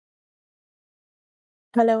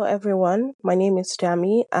Hello, everyone. My name is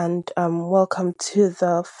Dami, and welcome to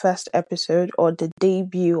the first episode or the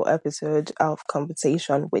debut episode of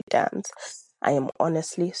Conversation with Dams. I am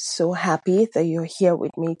honestly so happy that you're here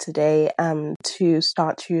with me today to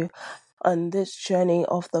start you on this journey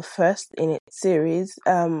of the first in its series.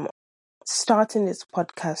 Starting this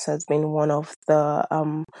podcast has been one of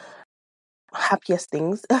the happiest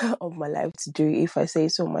things of my life to do, if I say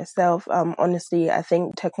so myself. Honestly, I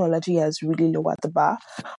think technology has really lowered the bar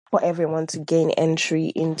for everyone to gain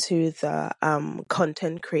entry into the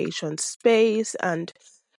content creation space. And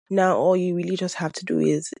now all you really just have to do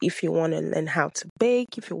is, if you want to learn how to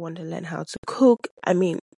bake, if you want to learn how to cook,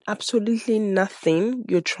 absolutely nothing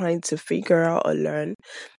you're trying to figure out or learn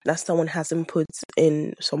that someone hasn't put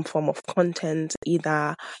in some form of content,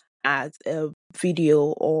 either as a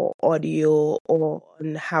video or audio or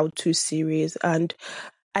on how-to series. And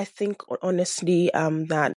I think honestly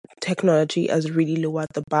that technology has really lowered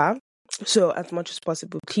the bar. So as much as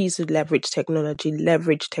possible, please leverage technology.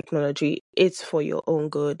 Leverage technology. It's for your own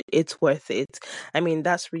good. It's worth it.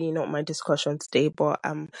 That's really not my discussion today, but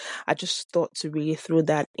I just thought to really throw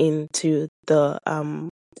that into the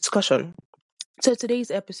discussion. So today's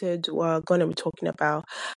episode, we're going to be talking about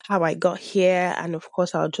how I got here, and of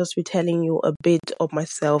course, I'll just be telling you a bit of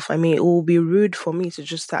myself. It will be rude for me to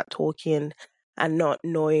just start talking and not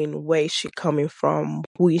knowing where is she coming from,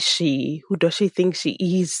 who is she, who does she think she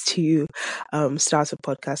is to start a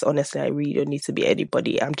podcast. Honestly, I really don't need to be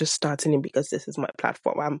anybody. I'm just starting it because this is my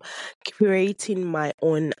platform. I'm creating my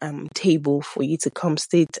own table for you to come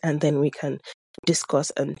sit, and then we can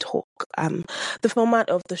discuss and talk. The format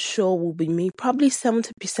of the show will be me probably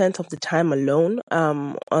 70% of the time alone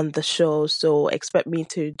on the show. So expect me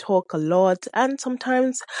to talk a lot, and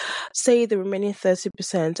sometimes say the remaining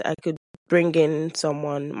 30% I could bring in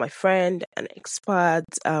someone, my friend, an expert,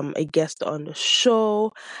 a guest on the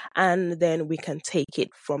show, and then we can take it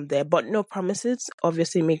from there. But no promises,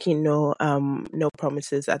 obviously making no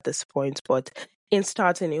promises at this point, but in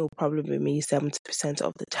starting it will probably be me 70%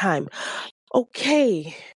 of the time.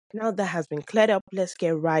 Okay, now that has been cleared up, let's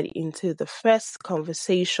get right into the first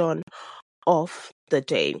conversation of the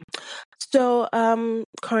day. So,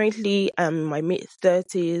 currently, my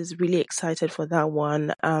mid-30s, really excited for that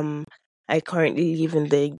one. I currently live in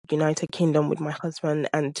the United Kingdom with my husband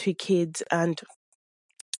and two kids, and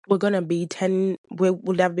we're gonna be 10. We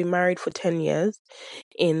would have been married for 10 years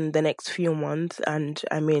in the next few months, and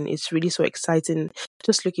it's really so exciting.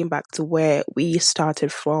 Just looking back to where we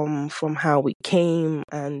started from how we came,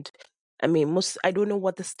 and I don't know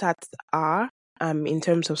what the stats are in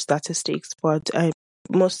terms of statistics, but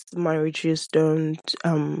most marriages don't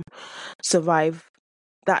survive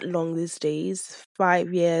that long these days.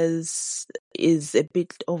 5 years is a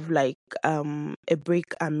bit of like a break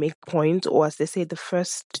and make point, or as they say, the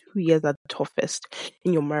first 2 years are the toughest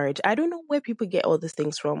in your marriage. I don't know where people get all these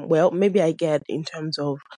things from. Well, maybe I get in terms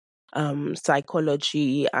of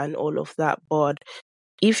psychology and all of that, but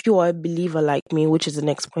if you are a believer like me, which is the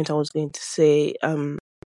next point I was going to say,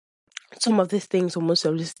 some of these things or most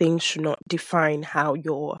of these things should not define how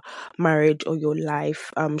your marriage or your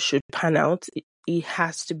life should pan out. It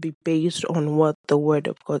has to be based on what the word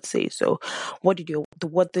of God says. So what did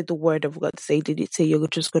the word of God say? Did it say you're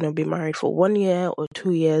just gonna be married for 1 year or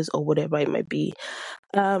 2 years or whatever it might be?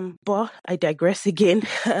 But I digress again,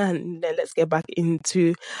 and then let's get back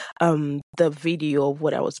into the video of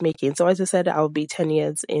what I was making. So as I said, I'll be 10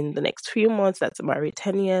 years in the next few months. That's married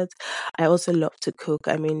 10 years. I also love to cook.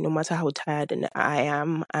 No matter how tired and I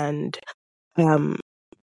am, and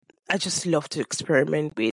I just love to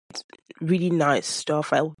experiment with really nice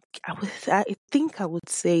stuff. I think I would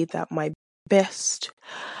say that my best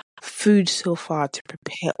food so far to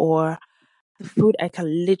prepare, or the food I can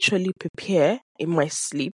literally prepare in my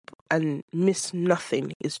sleep and miss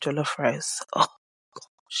nothing, is jollof rice. Oh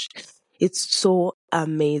gosh. It's so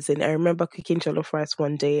amazing. I remember cooking jollof rice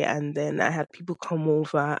one day, and then I had people come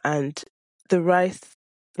over, and the rice,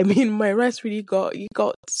 my rice really got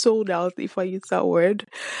sold out, if I use that word,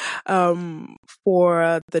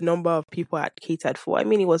 for the number of people I had catered for.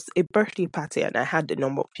 It was a birthday party, and I had the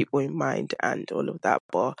number of people in mind and all of that,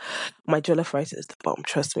 but my jollof rice is the bomb.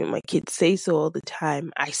 Trust me, my kids say so all the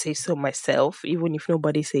time. I say so myself, even if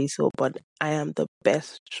nobody says so, but I am the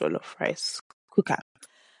best jollof rice cooker.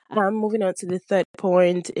 Moving on to the third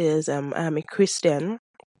point is I'm a Christian.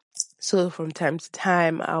 So from time to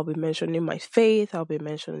time, I'll be mentioning my faith, I'll be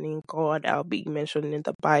mentioning God, I'll be mentioning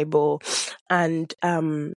the Bible, and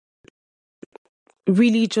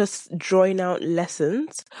really just drawing out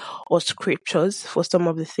lessons or scriptures for some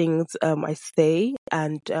of the things I say,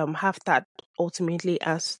 and have that ultimately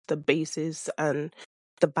as the basis and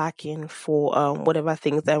the backing for whatever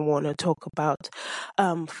things I want to talk about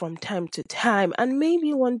from time to time. And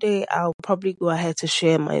maybe one day I'll probably go ahead to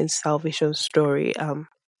share my salvation story.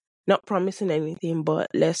 Not promising anything, but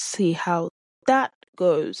let's see how that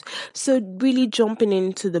goes. So, really jumping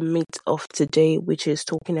into the meat of today, which is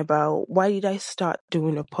talking about why did I start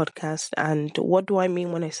doing a podcast and what do I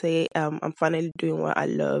mean when I say I'm finally doing what I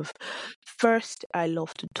love. First, I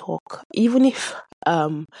love to talk, even if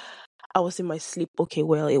I was in my sleep. Okay,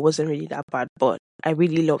 well, it wasn't really that bad, but I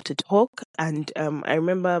really love to talk. And I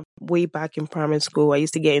remember way back in primary school, I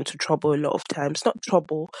used to get into trouble a lot of times. Not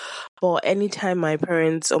trouble, but anytime my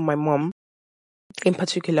parents or my mom in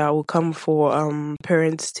particular will come for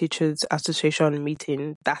parents teachers association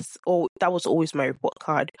meeting, that was always my report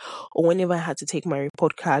card. Or whenever I had to take my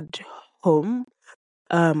report card home,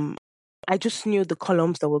 um I just knew the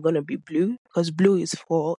columns that were gonna be blue, because blue is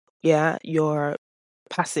for, yeah, your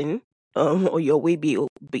passing, or your way be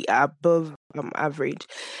above average.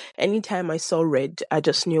 Anytime I saw red, I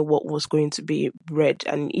just knew what was going to be red.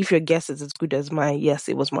 And if your guess is as good as mine, yes,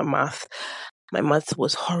 it was my math. My math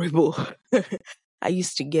was horrible. I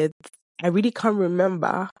used to get, I really can't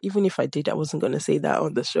remember. Even if I did, I wasn't going to say that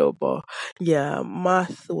on the show. But yeah,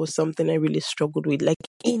 math was something I really struggled with. Like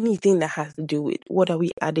anything that has to do with what are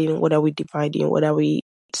we adding, what are we dividing, what are we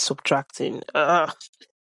subtracting.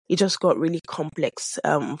 It just got really complex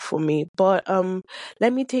for me. But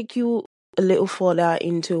let me take you a little further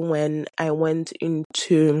into when I went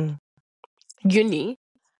into uni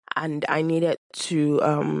and I needed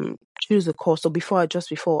to choose a course. So just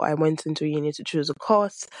before I went into uni to choose a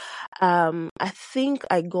course, I think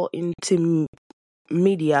I got into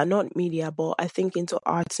media, not media, but I think into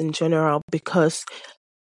arts in general, because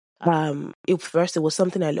it was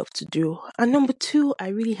something I love to do. And number two, I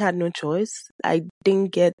really had no choice. I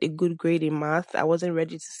didn't get a good grade in math. I wasn't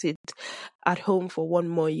ready to sit at home for one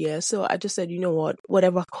more year. So I just said, you know what,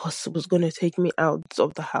 whatever course was going to take me out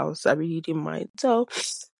of the house, I really didn't mind. So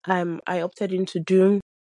I opted into doing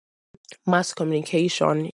mass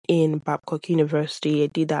communication in Babcock University. I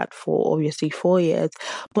did that for obviously 4 years.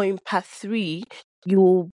 But in part three,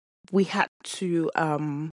 we had to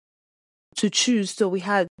choose. So we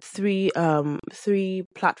had three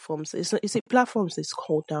platforms. It's a platforms it's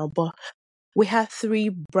called now, but we had three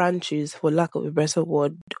branches, for lack of a better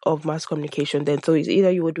word, of mass communication then. So it's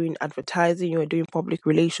either you were doing advertising, you were doing public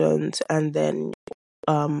relations, and then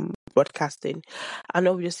broadcasting. And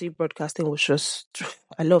obviously broadcasting was just,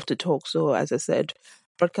 I love to talk, so as I said,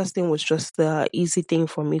 broadcasting was just the easy thing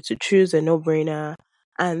for me to choose, a no-brainer.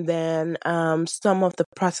 And then some of the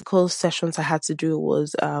practical sessions I had to do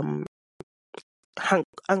was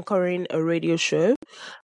anchoring a radio show.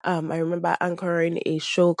 I remember anchoring a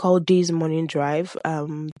show called Dee's Morning Drive.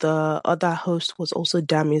 The other host was also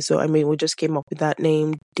Dami, so I mean, we just came up with that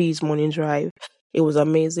name, Dee's Morning Drive. It was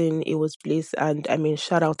amazing. It was bliss, and I mean,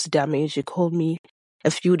 shout out to Dami. She called me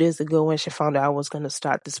a few days ago when she found out I was going to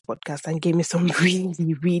start this podcast and gave me some really,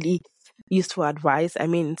 really useful advice. I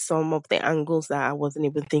mean, some of the angles that I wasn't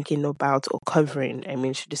even thinking about or covering. I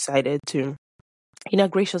mean, she decided to, in her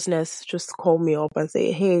graciousness, just call me up and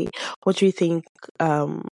say, hey, what do you think?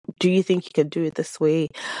 Do you think you can do it this way?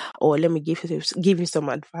 Or let me give you some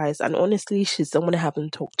advice. And honestly, she's someone I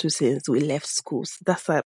haven't talked to since we left school. So that's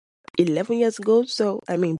like 11 years ago. So,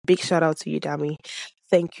 I mean, big shout out to you, Dami.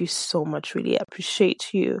 Thank you so much. Really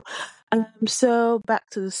appreciate you. So back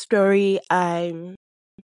to the story.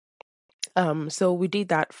 So we did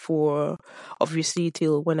that for obviously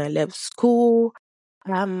till when I left school.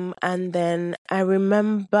 And then I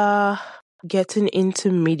remember getting into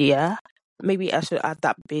media. Maybe I should add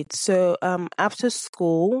that bit. So, after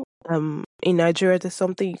school, in Nigeria, there's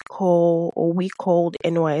something we called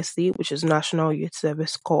NYSC, which is National Youth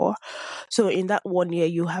Service Corps. So, in that 1 year,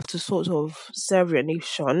 you have to sort of serve your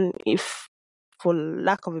nation, if for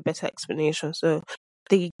lack of a better explanation. So,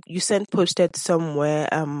 you sent posted somewhere,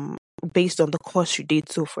 based on the course you did.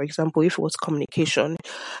 So, for example, if it was communication,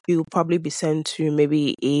 you'll probably be sent to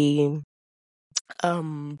maybe a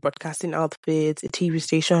broadcasting outfit, a TV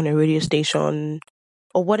station, a radio station,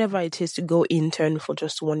 or whatever it is, to go intern for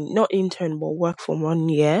just one, not intern, but work for 1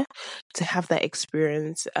 year, to have that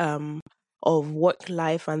experience of work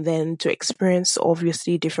life, and then to experience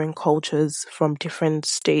obviously different cultures from different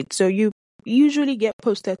states. So you usually get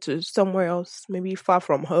posted to somewhere else, maybe far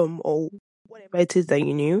from home, or whatever it is that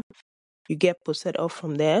you knew. You get posted off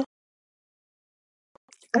from there.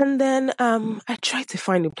 And then I tried to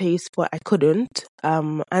find a place, but I couldn't.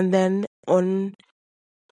 And then on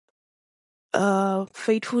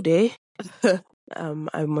fateful day,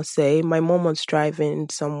 I must say. My mom was driving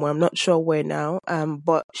somewhere. I'm not sure where now.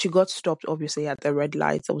 But she got stopped obviously at the red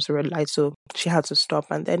light. There was a red light, so she had to stop.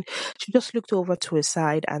 And then she just looked over to his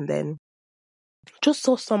side and then just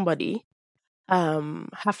saw somebody,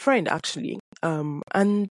 her friend actually.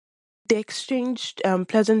 And they exchanged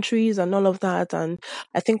pleasantries and all of that. And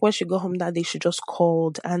I think when she got home that day, she just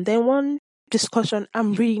called. And then one discussion,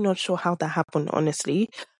 I'm really not sure how that happened, honestly.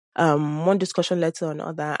 One discussion led to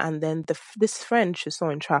another, and then this friend she saw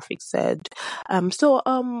in traffic said,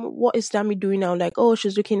 what is Dami doing now? Like, oh,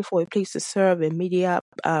 she's looking for a place to serve, a media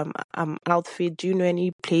outfit. Do you know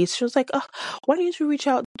any place? She was like, oh, why don't you reach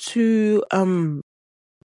out to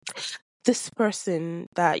this person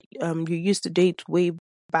that you used to date way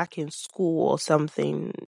back in school or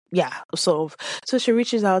something. Yeah, sort of. So she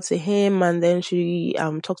reaches out to him and then she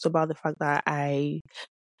talks about the fact that I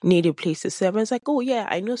need a place to serve. And it's like, oh yeah,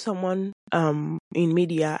 I know someone in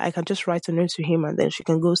media. I can just write a note to him and then she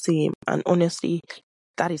can go see him. And honestly,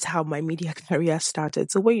 that is how my media career started.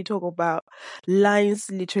 So when you talk about lines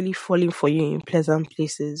literally falling for you in pleasant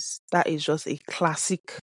places, that is just a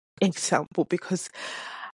classic example because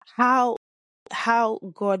how how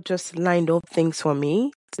God just lined up things for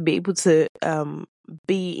me to be able to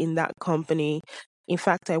be in that company. In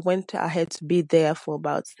fact, I went ahead to be there for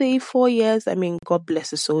about 3-4 years. I mean, God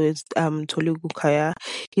bless his soul. It's Tolu Gukaya.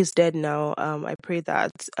 He's dead now. I pray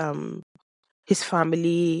that his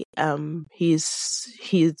family,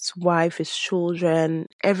 his wife, his children,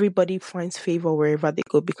 everybody finds favor wherever they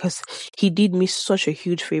go because he did me such a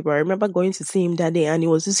huge favor. I remember going to see him that day and it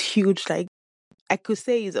was this huge, like, I could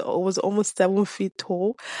say it was almost 7 feet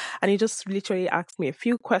tall, and he just literally asked me a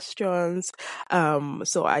few questions.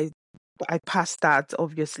 So I passed that.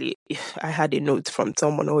 Obviously, if I had a note from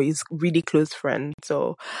someone or his really close friend.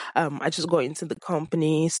 So I just got into the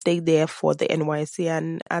company, stayed there for the NYC,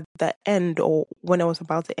 and at the end, or when I was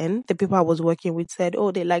about to end, the people I was working with said,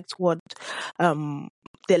 "Oh, they liked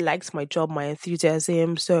they liked my job, my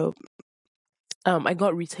enthusiasm." So I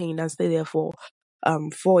got retained and stayed there for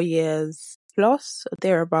 4 years plus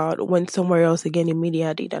thereabout. Went somewhere else again in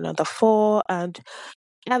media, did another 4, and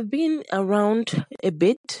I've been around a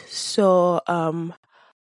bit. So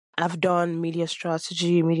I've done media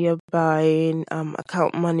strategy, media buying,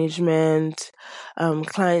 account management,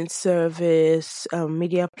 client service,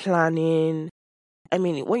 media planning. I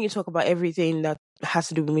mean, when you talk about everything that has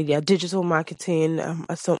to do with media, digital marketing,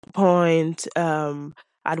 at some point,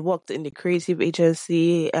 I'd worked in the creative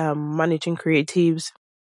agency, managing creatives.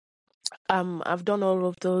 I've done all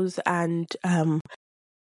of those, and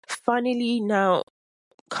finally now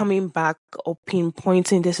coming back or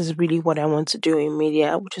pinpointing this is really what I want to do in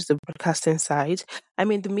media, which is the broadcasting side. I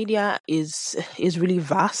mean, the media is really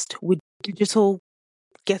vast with digital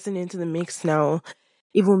getting into the mix now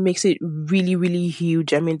even makes it really, really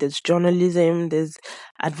huge. I mean, there's journalism, there's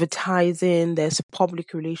advertising, there's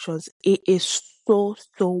public relations. It is so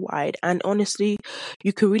wide. And honestly,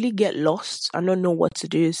 you could really get lost and not know what to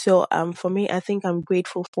do. So for me, I think I'm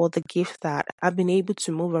grateful for the gift that I've been able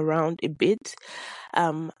to move around a bit.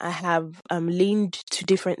 I have leaned to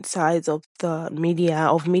different sides of the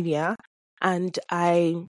media, and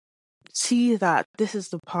I see that this is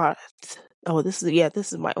the part this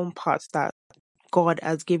is my own part that God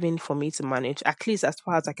has given for me to manage, at least as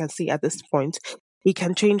far as I can see at this point. It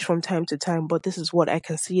can change from time to time, but this is what I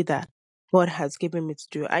can see that God has given me to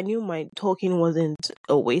do. I knew my talking wasn't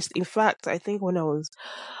a waste. In fact, I think when I was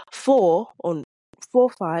 5,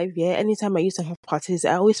 yeah, anytime I used to have parties,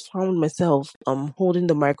 I always found myself holding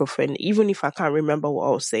the microphone, even if I can't remember what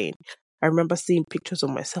I was saying. I remember seeing pictures of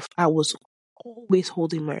myself. I was always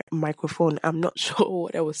holding my microphone. I'm not sure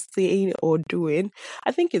what I was saying or doing.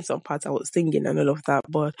 I think in some parts I was singing and all of that,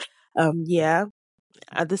 but yeah,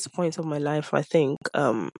 at this point of my life, I think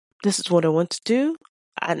this is what I want to do,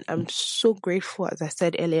 and I'm so grateful, as I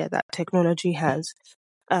said earlier, that technology has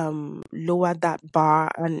lowered that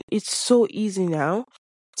bar, and it's so easy now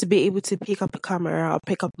to be able to pick up a camera or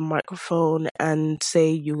pick up a microphone and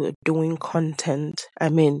say you were doing content. I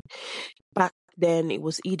mean, back then it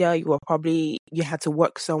was either you had to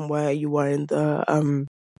work somewhere, you were in the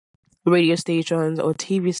radio stations or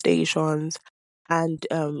TV stations, and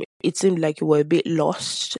it seemed like you were a bit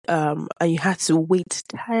lost, and you had to wait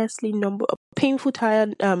painful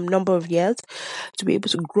tired number of years to be able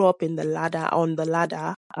to grow up in the ladder on the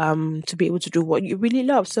ladder, to be able to do what you really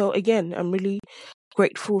love. So again, I'm really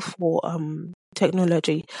grateful for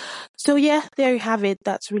technology. So yeah, there you have it.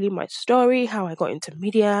 That's really my story, how I got into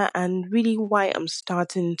media and really why I'm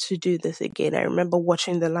starting to do this again. I remember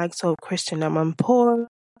watching the likes of Christian Amanpour,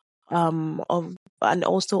 of and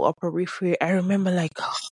also Opera Referee. I remember like,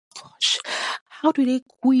 oh gosh, how do they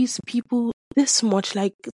quiz people this much?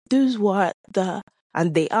 Like, those were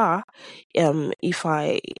and they are, if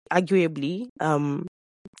I arguably,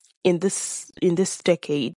 in this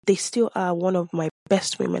decade, they still are one of my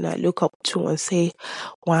best women I look up to and say,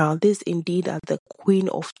 wow, this indeed are the queen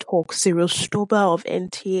of talk, Cyril Stober of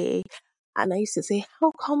NTA. And I used to say,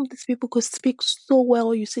 how come these people could speak so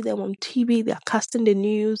well? You see them on TV, they're casting the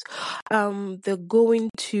news, they're going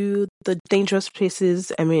to the dangerous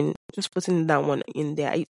places. I mean, just putting that one in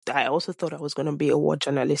there. I also thought I was going to be a war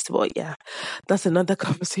journalist, but yeah, that's another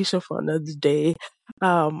conversation for another day.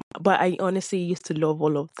 But I honestly used to love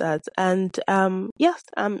all of that. And yes,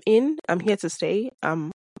 I'm here to stay.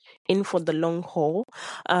 I'm in for the long haul.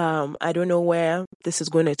 I don't know where this is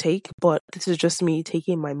going to take, but this is just me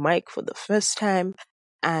taking my mic for the first time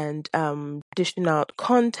and dishing out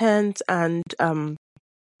content, and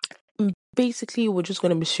basically we're just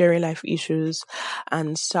going to be sharing life issues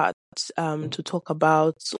and start to talk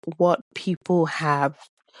about what people have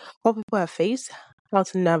faced, how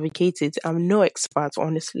to navigate it. I'm no expert,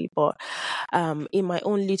 honestly, but in my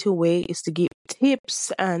own little way is to give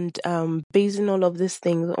tips, and basing all of these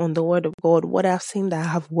things on the word of God, what I've seen that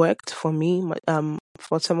have worked for me,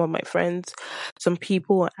 for some of my friends, some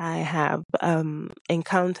people I have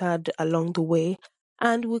encountered along the way,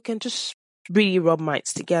 and we can just really rub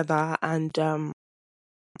minds together and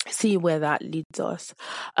see where that leads us.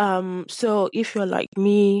 So if you're like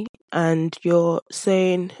me and you're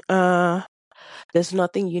saying, there's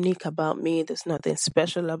nothing unique about me, there's nothing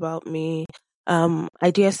special about me,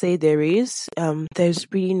 I dare say there is. There's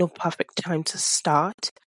really no perfect time to start.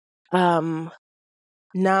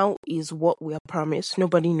 Now is what we are promised.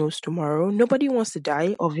 Nobody knows tomorrow. Nobody wants to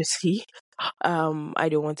die, obviously. I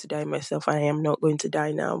don't want to die myself. I am not going to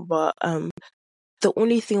die now. But the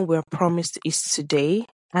only thing we're promised is today.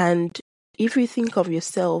 And if you think of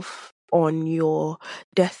yourself on your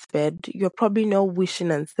deathbed, you're probably not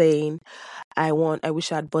wishing and saying, I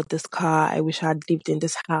wish I'd bought this car, I wish I'd lived in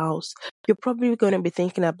this house. You're probably going to be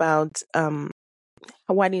thinking about,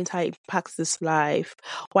 why didn't I impact this life?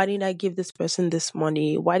 Why didn't I give this person this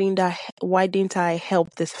money? Why didn't I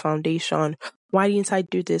help this foundation? Why didn't I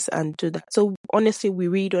do this and do that? So honestly, we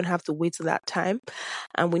really don't have to wait till that time,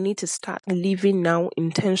 and we need to start living now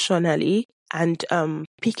intentionally, and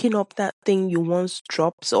picking up that thing you once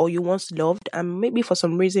dropped or you once loved, and maybe for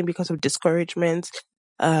some reason, because of discouragement,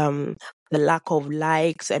 um the lack of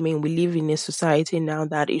likes. I mean, we live in a society now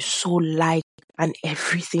that is so like and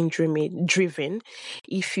everything driven.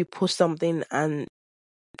 If you post something and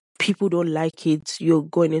people don't like it, you're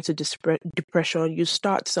going into depression. You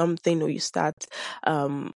start something, or you start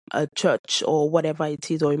a church or whatever it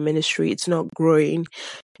is, or a ministry, it's not growing,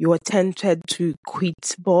 you are tempted to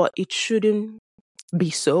quit, but it shouldn't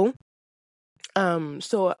be so.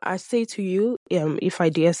 So I say to you, if I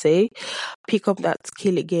dare say, pick up that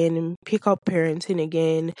skill again, pick up parenting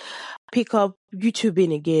again, pick up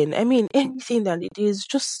YouTubing again. I mean, anything that it is,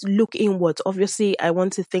 just look inwards. Obviously, I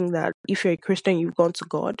want to think that if you're a Christian, you've gone to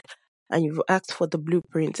God and you've asked for the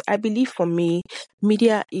blueprint. I believe for me,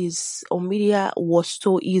 media was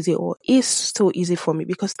so easy, or is so easy for me,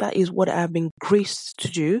 because that is what I've been graced to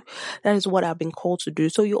do. That is what I've been called to do.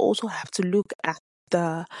 So you also have to look at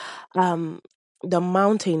the um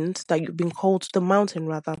mountains that you've been called, the mountain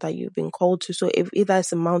rather that you've been called to. So if either it's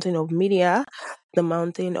the mountain of media, the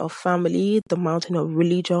mountain of family, the mountain of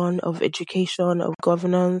religion, of education, of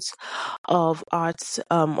governance, of arts,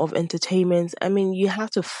 of entertainment, I mean, you have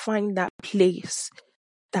to find that place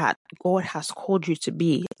that God has called you to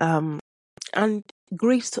be. And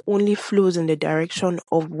grace only flows in the direction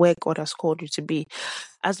of where God has called you to be.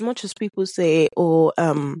 As much as people say, oh,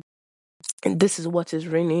 this is what is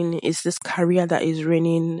raining, is this career that is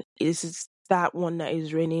raining, is this that one that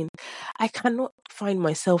is raining, I cannot find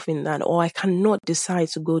myself in that, or I cannot decide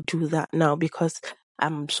to go do that now because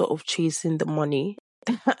I'm sort of chasing the money.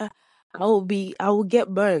 I will get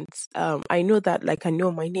burnt. I know that, like, I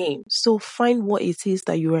know my name. So find what it is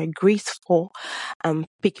that you are grateful and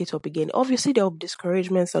pick it up again. Obviously there'll be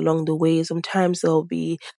discouragements along the way. Sometimes there'll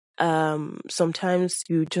be sometimes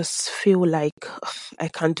you just feel like, "Ugh, I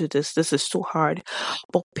can't do this is too hard,"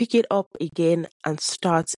 but pick it up again and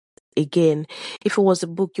start again. If it was a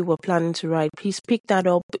book you were planning to write, please pick that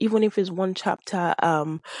up, even if it's one chapter.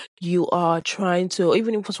 You are trying to,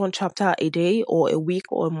 even if it's one chapter a day or a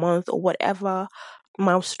week or a month or whatever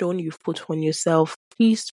milestone you've put on yourself,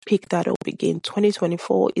 please pick that up again.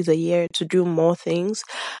 2024 is a year to do more things,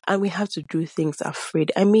 and we have to do things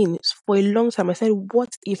afraid. I mean, for a long time, I said, what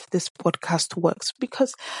if this podcast works?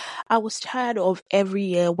 Because I was tired of every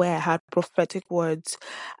year where I had prophetic words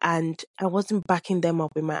and I wasn't backing them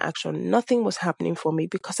up with my action. Nothing was happening for me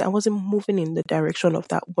because I wasn't moving in the direction of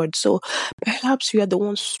that word. So perhaps you are the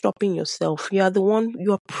one stopping yourself. You are the one,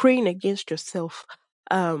 you are praying against yourself.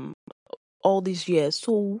 All these years.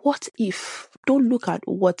 So what if? Don't look at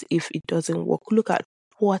what if it doesn't work. Look at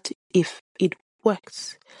what if it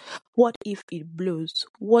works. What if it blows?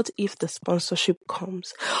 What if the sponsorship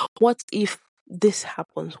comes? What if this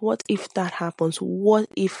happens? What if that happens? What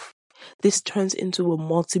if this turns into a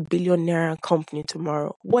multi-billionaire company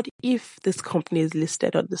tomorrow? What if this company is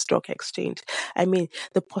listed on the stock exchange? I mean,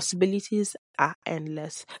 the possibilities are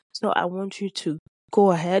endless. So I want you to go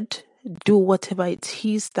ahead, do whatever it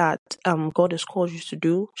is that God has called you to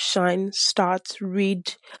do. Shine, start,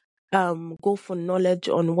 read, go for knowledge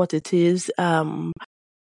on what it is.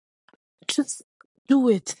 Just do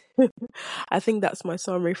it. I think that's my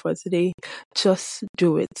summary for today. Just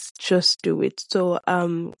do it. Just do it. So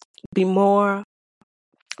be more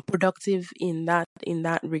productive in that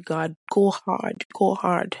regard. Go hard. Go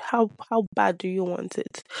hard. How bad do you want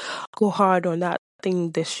it? Go hard on that thing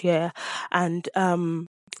this year. And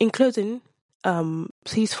in closing,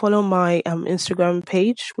 please follow my Instagram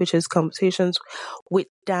page, which is Conversations with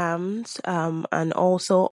Dams, and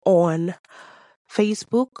also on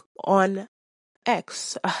Facebook, on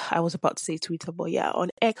X. I was about to say Twitter, but yeah, on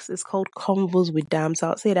X it's called Convos with Dams.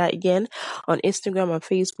 I'll say that again. On Instagram and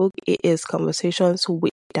Facebook, it is Conversations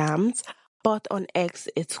with Dams. But on X,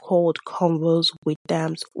 it's called Convos with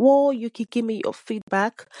Dams. Or you can give me your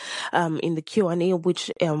feedback in the Q&A,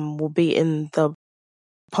 which will be in the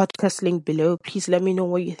podcast link below. Please let me know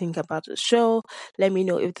what you think about the show. Let me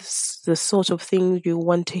know if this is the sort of thing you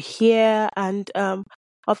want to hear. And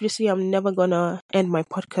obviously, I'm never gonna end my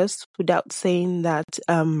podcast without saying that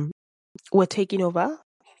we're taking over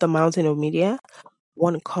the mountain of media,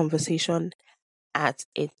 one conversation at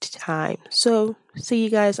a time. So see you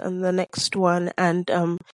guys on the next one. And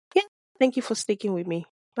yeah, thank you for sticking with me.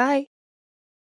 Bye.